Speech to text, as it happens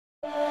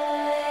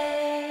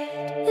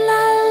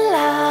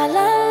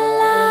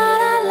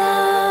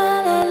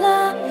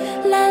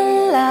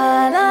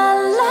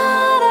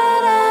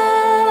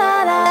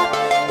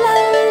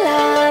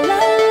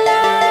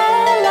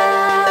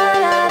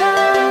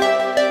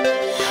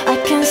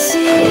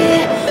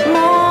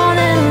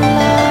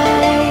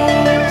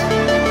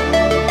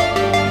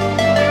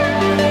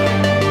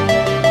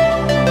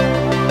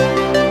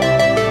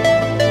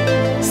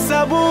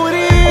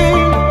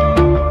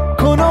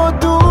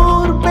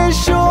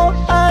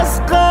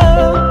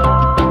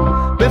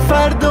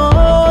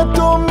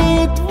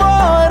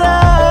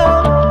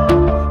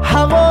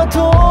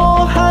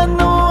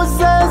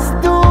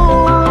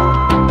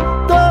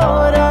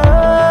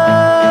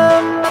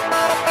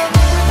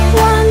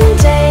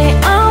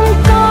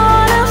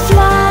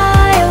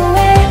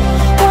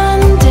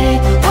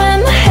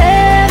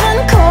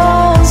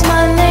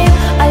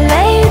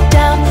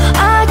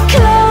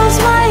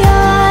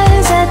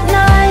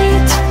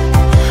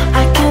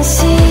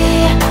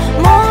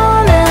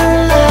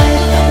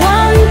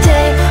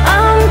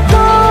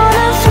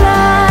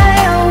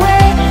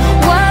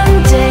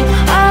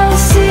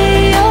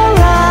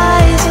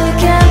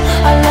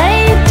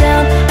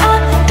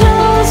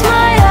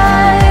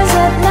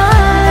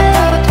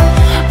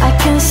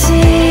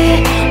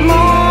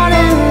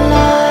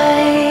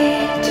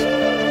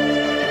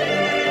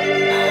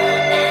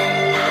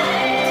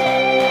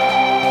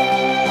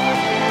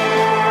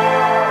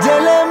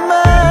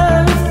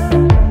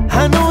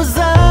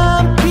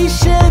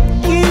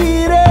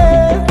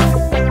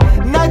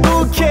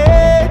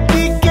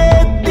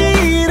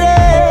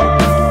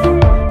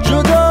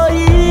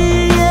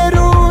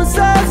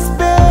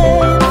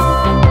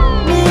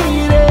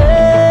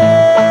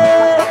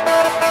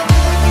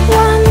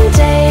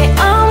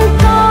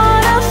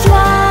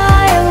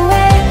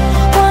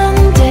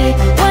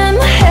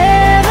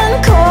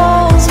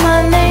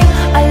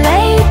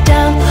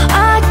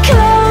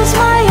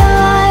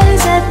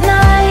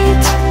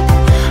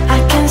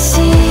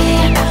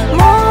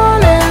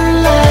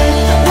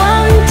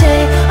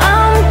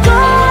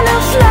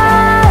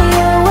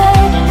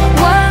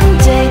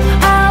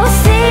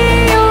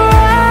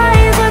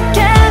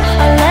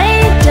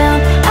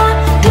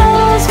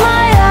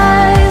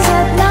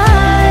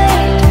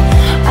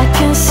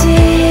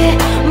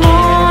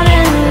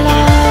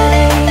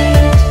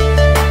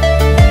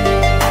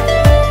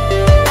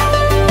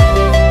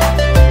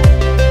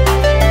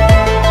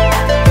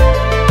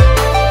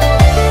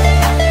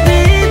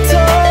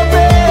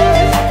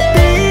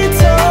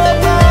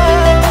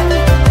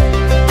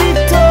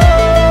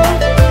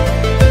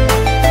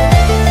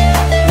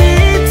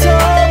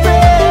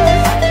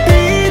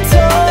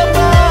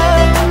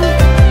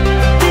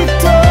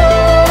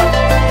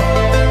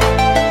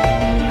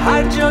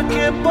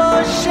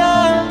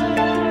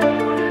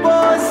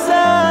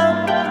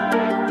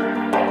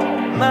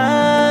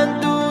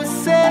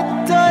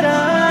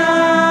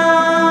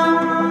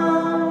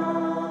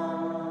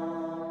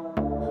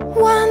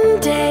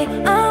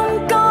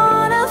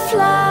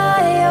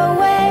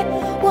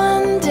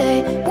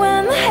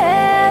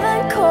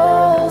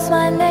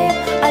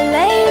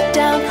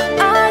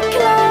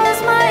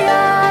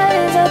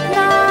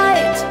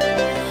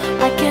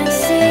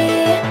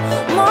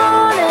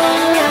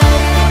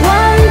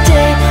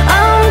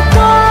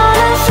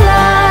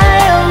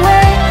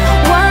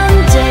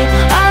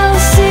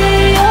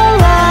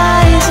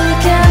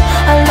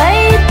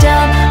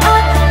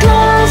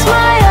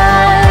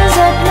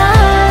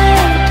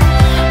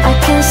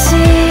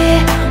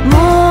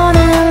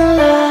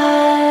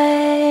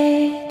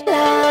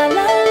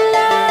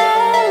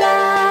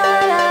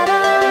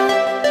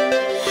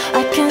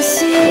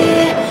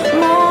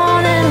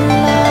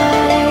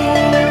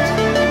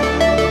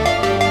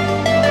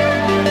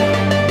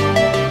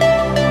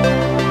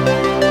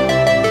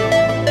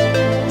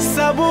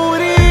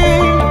صبوری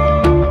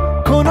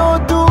کن و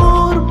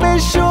دور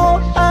بشو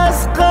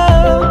از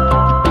غم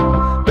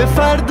به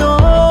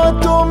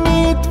فردات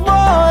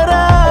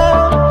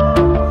امیدوارم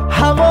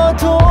هوا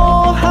تو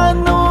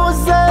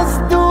هنوز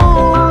از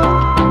دور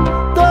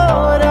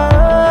دارم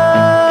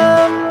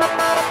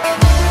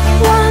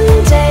One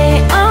day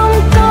I'm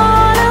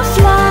gonna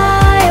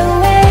fly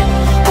away.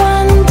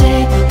 One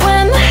day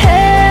when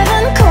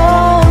heaven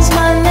calls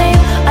my name,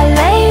 I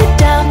lay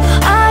down,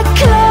 I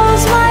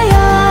close my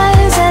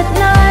eyes at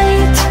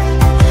night.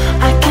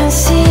 I can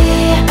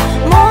see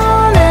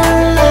morning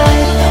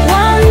light.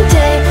 One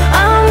day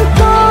I'm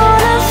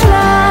gonna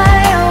fly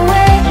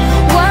away.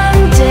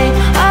 One day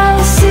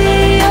I'll see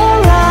your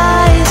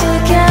eyes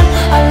again.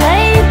 I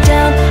lay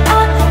down,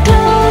 I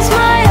close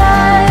my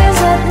eyes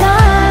at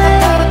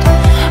night.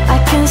 I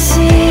can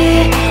see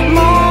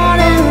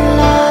morning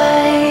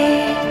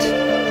light.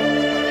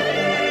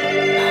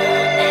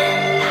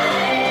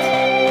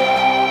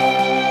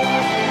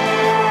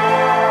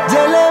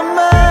 دل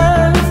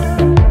من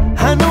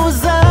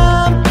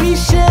هنوزم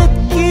پیشت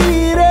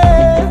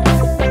گیره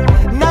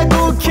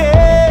نگو که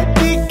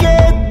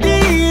دیگه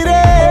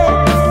دیره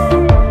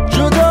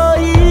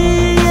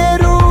جدایی یه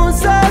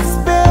روز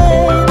از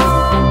بین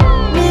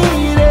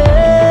میره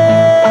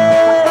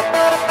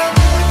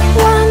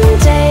One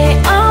day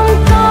I'm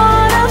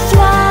gonna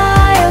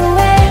fly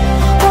away.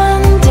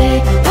 One day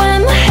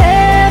when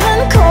heaven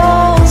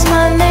calls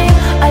my name,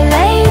 I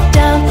lay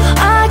down,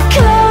 I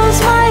close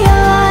my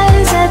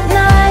eyes at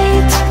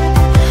night.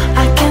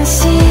 I can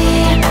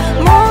see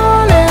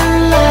morning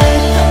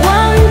light.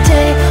 One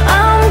day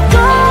I'm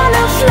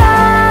gonna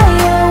fly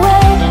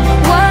away.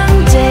 One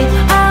day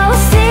I'll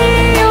see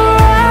your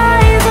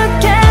eyes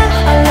again.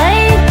 I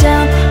lay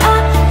down, I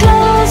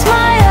close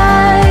my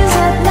eyes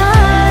at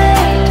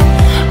night.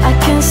 I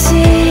can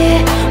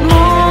see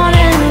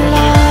morning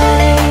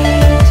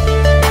light.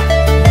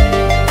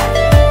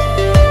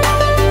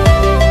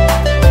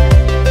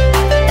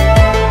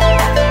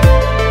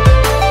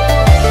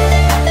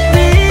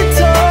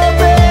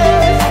 بیتابه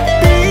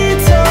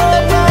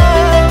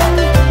بیتابم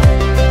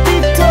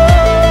بیتو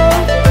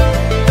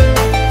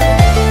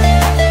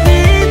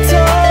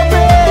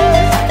بیتابه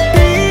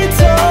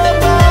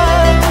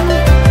بیتابم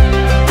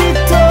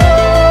بیتو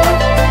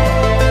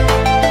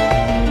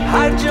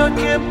هر جا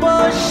که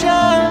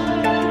باشم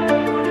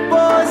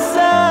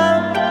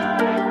بازم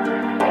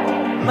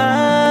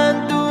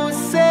من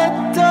دوست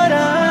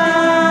دارم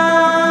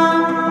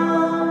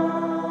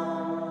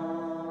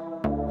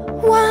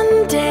One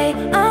day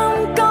I'm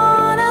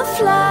gonna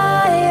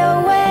fly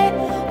away.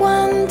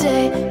 One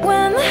day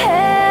when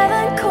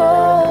heaven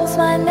calls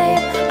my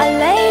name, I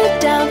lay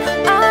down,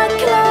 I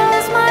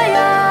close my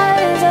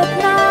eyes at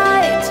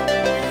night.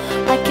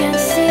 I can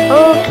see.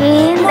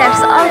 Okay,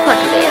 that's all for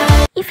today.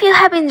 If you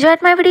have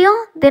enjoyed my video,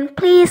 then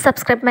please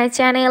subscribe my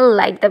channel,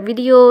 like the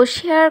video,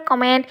 share,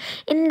 comment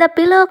in the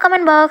below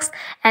comment box.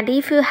 And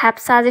if you have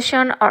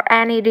suggestion or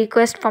any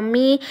request from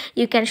me,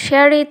 you can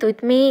share it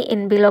with me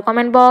in below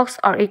comment box,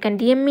 or you can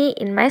DM me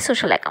in my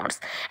social accounts.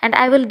 And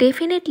I will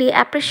definitely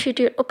appreciate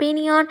your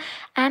opinion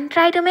and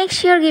try to make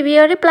sure give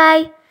you a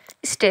reply.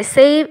 Stay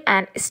safe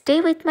and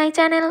stay with my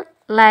channel.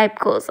 Life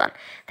goes on.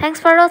 Thanks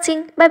for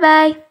watching. Bye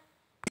bye.